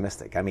pretty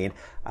optimistic. I mean,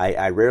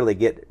 I rarely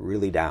get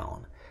really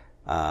down.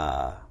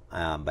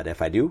 But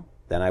if I do,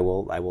 then I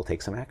will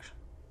take some action.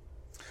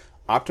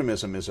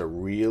 Optimism is a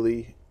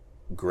really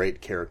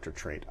great character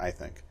trait, I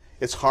think.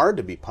 It's hard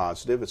to be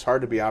positive. It's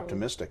hard to be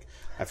optimistic.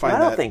 I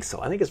don't think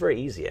so. I think it's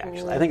very easy,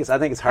 actually. I think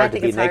it's hard to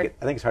be negative.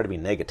 I think it's hard to be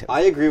negative.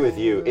 I agree with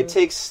you. It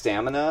takes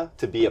stamina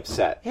to be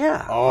upset.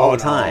 Yeah, all the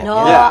time. No,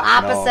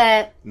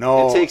 opposite.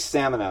 No, it takes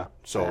stamina.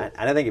 So,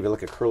 and I think if you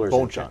look at curlers,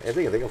 if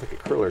you look at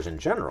curlers in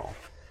general,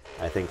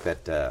 I think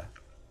that.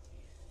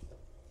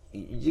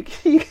 You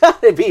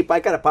gotta be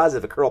kind of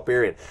positive a curl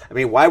period. I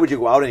mean, why would you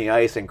go out on the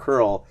ice and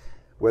curl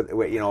with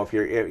if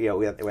you're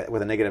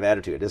with a negative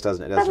attitude? It just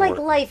doesn't. But work.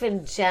 Life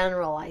in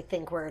general, I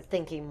think we're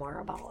thinking more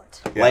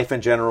about. Yeah. Life in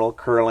general,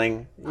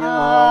 curling. Okay,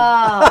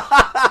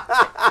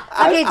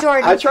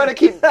 Jordan. I try to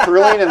keep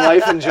curling and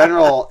life in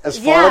general as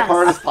far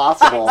apart as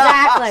possible,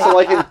 so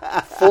I can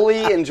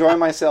fully enjoy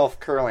myself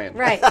curling.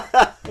 Right.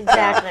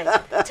 Exactly.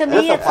 To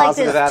me, it's like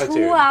this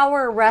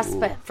 2-hour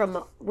respite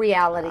from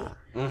reality.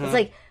 It's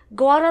like.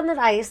 Go out on the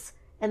ice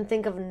and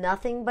think of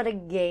nothing but a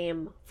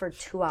game for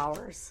 2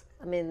 hours.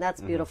 I mean,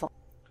 that's beautiful.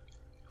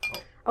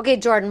 Okay,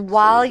 Jordan,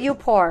 while you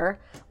pour,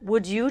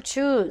 would you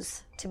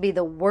choose to be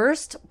the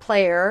worst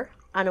player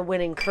on a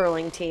winning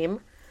curling team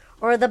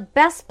or the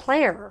best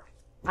player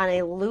on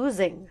a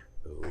losing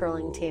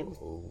curling team?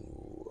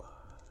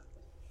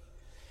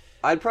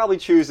 I'd probably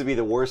choose to be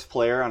the worst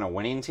player on a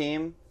winning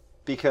team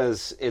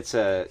because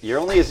you're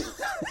only as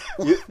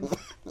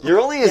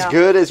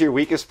good as your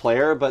weakest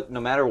player, but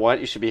no matter what,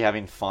 you should be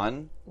having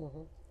fun,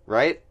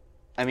 right?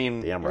 I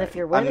mean, I'm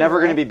never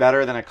going to be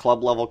better than a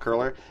club level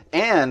curler,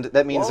 and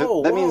that means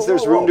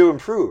there's room to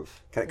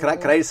improve. Can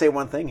I just say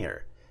one thing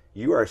here?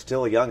 You are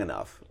still young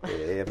enough,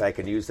 if I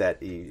can use that.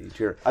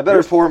 I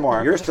better pour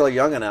more. You're still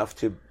young enough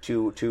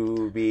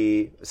to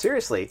be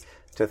seriously.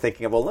 To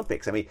thinking of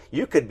Olympics. I mean,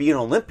 you could be an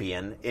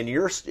Olympian in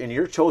your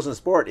chosen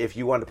sport if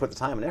you wanted to put the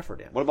time and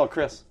effort in. What about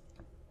Chris?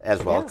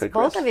 As well, could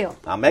both Chris. of you.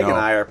 Meg and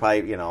I are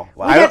probably, we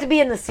have to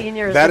be in the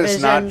seniors That division.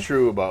 is not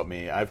true about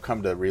me. I've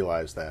come to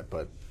realize that,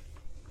 but...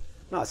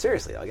 No,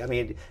 seriously. I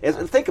mean,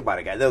 think about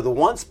it, guys. The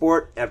one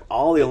sport of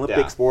all the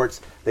Olympic sports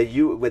that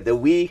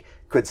we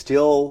could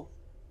still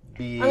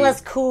be...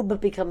 Unless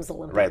Coob becomes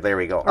Olympic. Right, there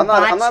we go. I'm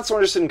not so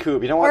interested in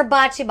Coob. You know what? Or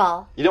bocce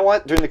ball. You know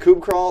what? During the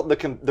Coob crawl,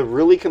 the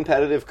really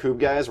competitive Coob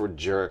guys were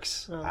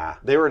jerks.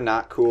 They were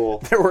not cool.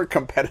 There were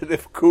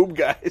competitive Coob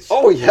guys.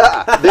 Oh,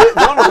 yeah. No.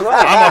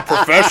 I'm a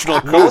professional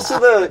Coob. Most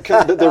of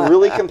the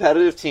really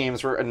competitive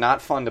teams were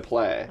not fun to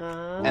play.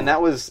 And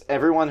that was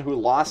everyone who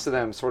lost to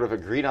them sort of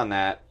agreed on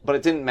that. But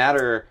it didn't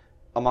matter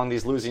among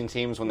these losing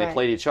teams when they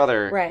played each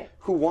other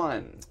who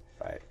won.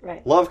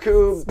 Right. Love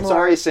Coob.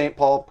 Sorry, St.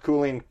 Paul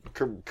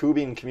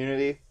Coobing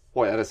community.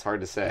 Boy, that is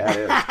hard to say.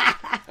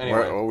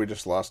 Anyway. We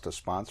just lost a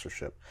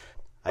sponsorship.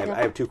 I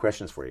have 2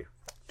 questions for you.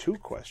 2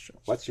 questions.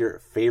 What's your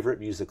favorite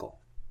musical?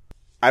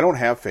 I don't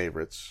have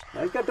favorites.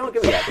 Don't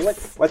give me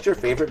that. What's your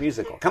favorite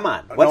musical? Come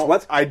on.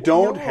 I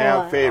don't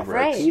have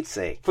favorites. Pete's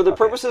sake. For the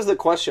purposes of the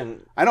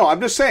question... I know,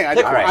 I'm just saying. I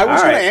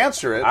was going to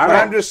answer it, but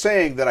I'm just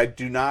saying that I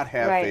do not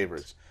have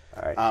favorites.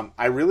 All right.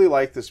 I really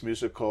like this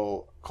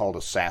musical called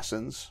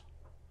Assassins.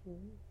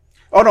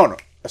 Oh, no.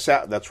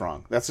 That's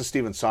wrong. That's a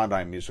Stephen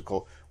Sondheim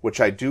musical, which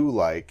I do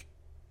like,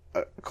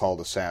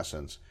 called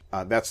Assassins.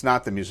 That's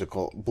not the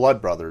musical.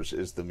 Blood Brothers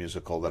is the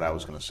musical that I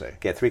was going to say.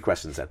 Okay, 3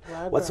 questions then.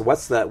 What's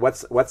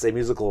a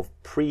musical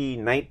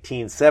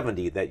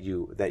pre-1970 that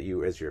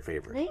you is your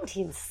favorite?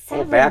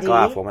 1970. Oh, back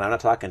off, woman! I'm not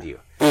talking to you.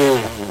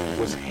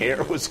 Was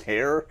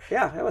Hair?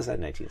 Yeah, that was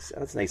that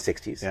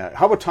 1960s. Yeah.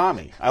 How about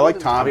Tommy? I like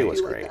Tommy. Tommy was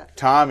great.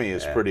 Tommy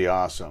is pretty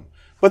awesome.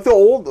 But the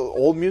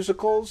old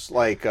musicals,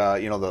 like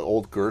the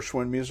old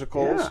Gershwin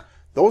musicals,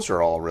 those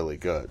are all really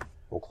good.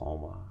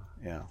 Oklahoma.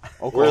 Yeah.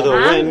 Where the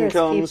wind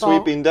comes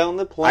sweeping down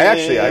the plain.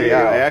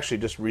 I actually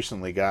just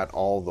recently got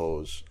all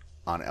those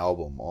on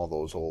album, all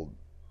those old,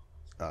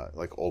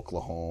 like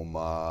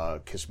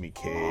Oklahoma, Kiss Me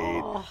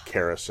Kate,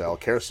 Carousel.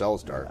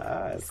 Carousel's dark.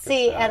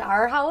 See, at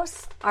our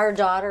house, our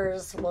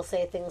daughters will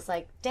say things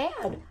like,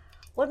 Dad,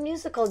 what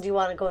musical do you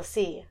want to go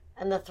see?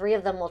 And the 3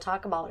 of them will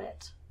talk about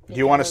it. Do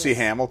you want to see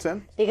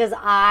Hamilton? Because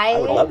I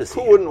would love to see.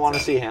 Who wouldn't want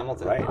to see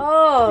Hamilton? Right.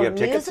 Oh, do you have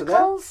tickets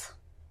musicals? To that?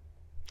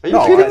 Are you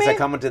kidding me? Is that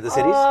coming to the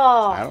cities?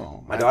 Oh. I don't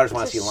know. My daughters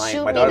want to see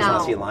Lion. My daughters want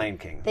to see Lion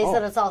King. They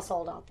said it's all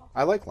sold out.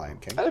 I like Lion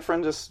King. I had a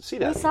friend just see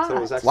that. We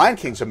saw it. Lion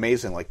King's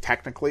amazing. Like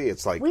technically,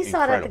 it's like we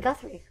saw it at the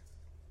incredible. Guthrie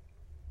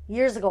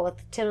years ago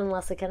with Tim and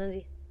Leslie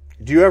Kennedy.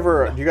 Do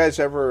you guys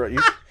ever?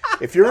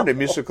 If you're into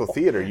musical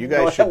theater, you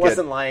guys should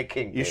wasn't Lion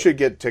King. You should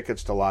get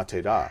tickets to La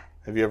Te Da.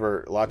 Have you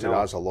ever? La Te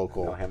Da is a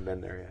local. No, I haven't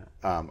been there yet.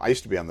 I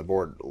used to be on the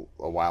board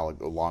a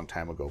long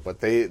time ago, but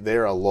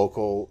they're a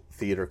local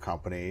theater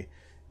company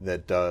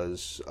that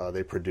does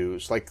they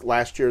produce, like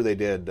last year they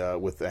did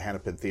with the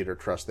Hennepin Theater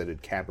Trust, they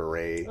did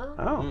Cabaret.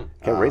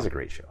 Cabaret's a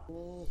great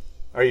show.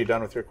 Are you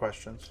done with your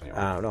questions?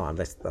 No, I'm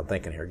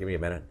thinking here. Give me a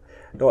minute.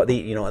 No,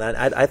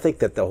 I think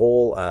that the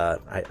whole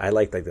I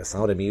like the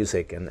Sound of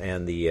Music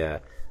and the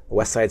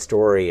West Side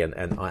Story and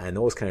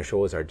those kind of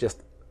shows are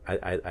just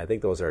I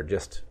think those are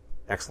just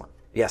excellent.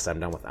 Yes, I'm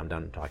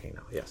done talking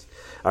now. Yes.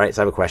 All right,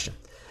 so I have a question.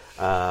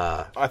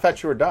 I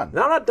thought you were done.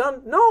 No, I'm not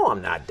done. No,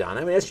 I'm not done.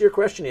 I mean, that's your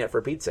question yet,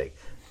 for Pete's sake.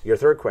 Your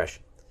 3rd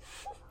question.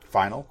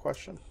 Final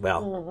question?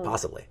 Well,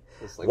 possibly.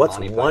 Like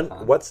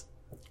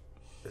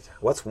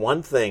What's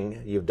one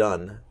thing you've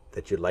done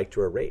that you'd like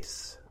to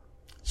erase?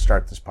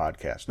 Start this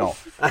podcast. No.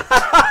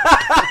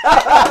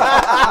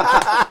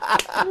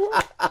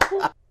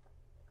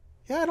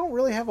 Yeah, I don't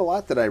really have a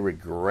lot that I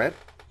regret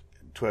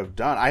to have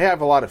done. I have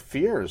a lot of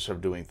fears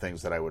of doing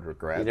things that I would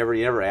regret. You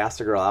never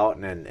asked a girl out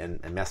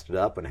and messed it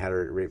up and had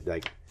her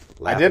like.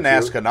 I didn't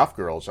ask enough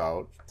girls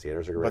out. See,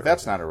 there's a regret. But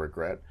that's not a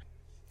regret.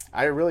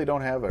 I really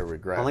don't have a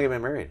regret. How long have you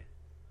been married?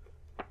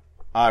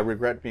 I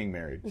regret being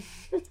married.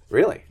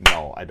 Really?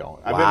 No, I don't.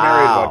 I've been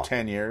married about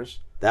 10 years.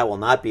 That will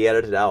not be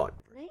edited out.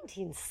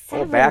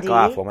 1970. Oh, back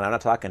off, woman. I'm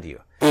not talking to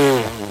you.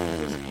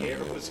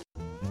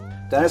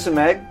 Dennis and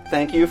Meg,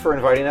 thank you for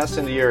inviting us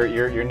into your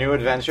new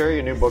adventure,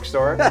 your new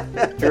bookstore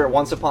here at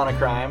Once Upon a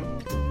Crime.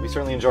 We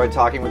certainly enjoyed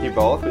talking with you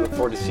both. We look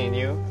forward to seeing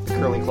you at the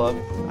Curling Club.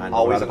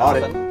 Always about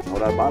it. often. No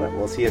doubt about it.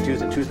 We'll see you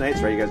Tuesday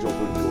nights, right? You guys will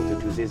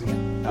do Tuesdays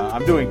again?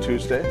 I'm doing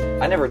Tuesday.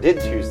 I never did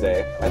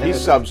Tuesday. He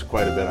subs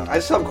quite a bit on. I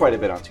sub quite a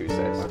bit on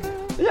Tuesdays. Okay.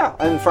 Yeah,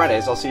 and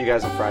Fridays. I'll see you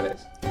guys on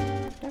Fridays.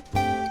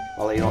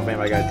 I'll let you know if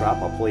anybody got to drop.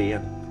 I'll pull you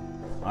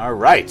in. All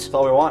right. That's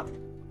all we want.